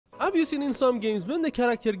Have you seen in some games when the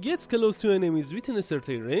character gets close to enemies within a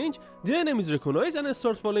certain range, the enemies recognize and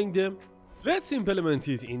start following them? Let's implement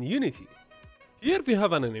it in Unity. Here we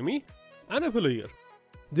have an enemy and a player.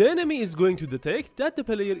 The enemy is going to detect that the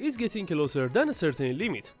player is getting closer than a certain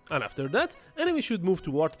limit, and after that, enemy should move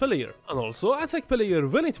toward player and also attack player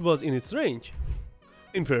when it was in its range.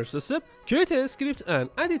 In first step, create a script and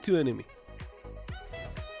add it to enemy.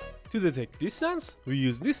 To detect distance, we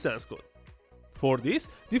use distance code. For this,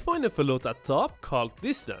 define a float at top called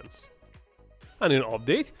distance. And in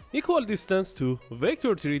update, equal distance to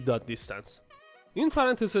vector3.distance. In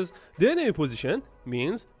parentheses, the enemy position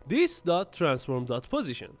means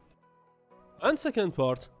this.transform.position. And second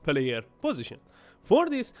part, player position. For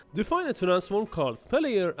this, define a transform called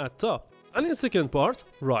player at top. And in second part,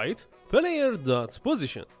 write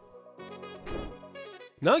player.position.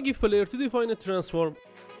 Now give player to define a transform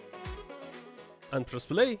and press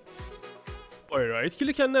play. By right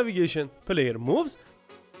click and navigation, player moves,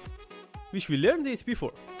 which we learned it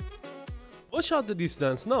before. Watch out the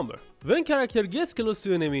distance number. When character gets close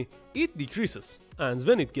to enemy, it decreases, and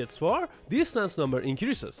when it gets far, distance number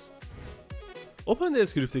increases. Open the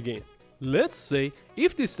script again. Let's say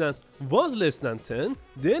if distance was less than 10,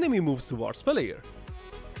 the enemy moves towards player.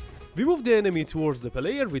 We move the enemy towards the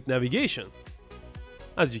player with navigation.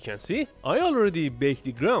 As you can see, I already baked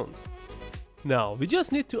the ground. Now we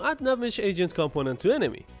just need to add navmesh agent component to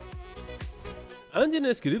enemy. And in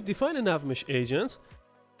a script define a navmesh agent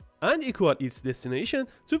and equal its destination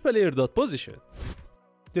to player.position.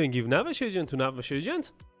 Then give navmesh agent to navmesh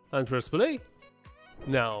agent and press play.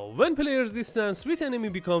 Now when player's distance with enemy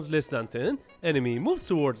becomes less than 10, enemy moves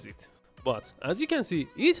towards it. But as you can see,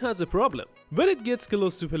 it has a problem. When it gets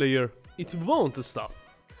close to player, it won't stop.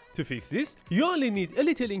 To fix this, you only need a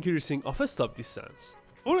little increasing of a stop distance.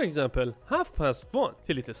 For example, half past 1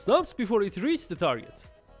 till it stops before it reaches the target.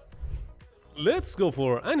 Let's go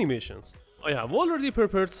for animations. I have already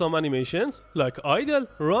prepared some animations like idle,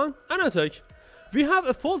 run and attack. We have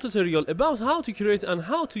a full tutorial about how to create and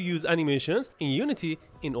how to use animations in Unity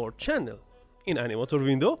in our channel. In Animator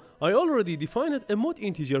window, I already defined a mode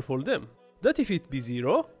integer for them. That if it be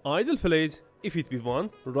 0, idle plays, if it be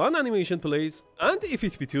 1, run animation plays, and if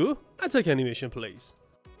it be 2, attack animation plays.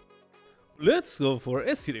 Let's go for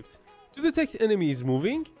a script. To detect enemies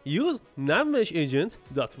moving, use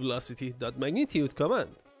navmeshagent.velocity.magnitude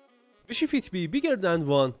command. Which if it be bigger than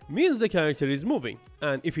 1 means the character is moving,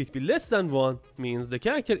 and if it be less than 1 means the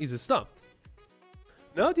character is stopped.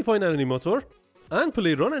 Now define an animator and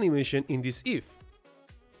play run animation in this if.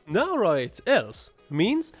 Now write else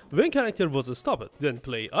means when character was stopped, then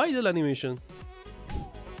play idle animation.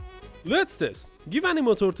 Let's test. Give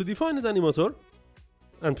animator to define an animator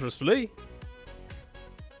and press play.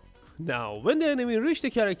 Now when the enemy reaches the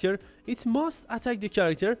character, it must attack the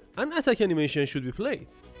character and attack animation should be played.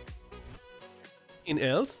 In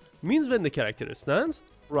else means when the character stands,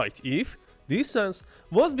 write if distance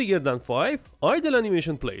was bigger than 5, idle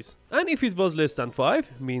animation plays, and if it was less than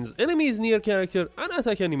 5 means enemy is near character and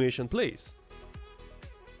attack animation plays.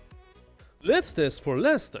 Let's test for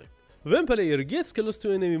last time. When player gets close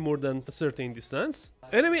to enemy more than a certain distance,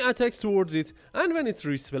 enemy attacks towards it, and when it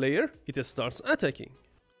reaches player, it starts attacking.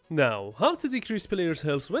 Now, how to decrease player's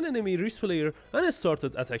health when enemy reaches player and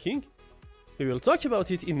started attacking? We will talk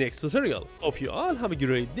about it in next tutorial. Hope you all have a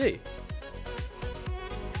great day.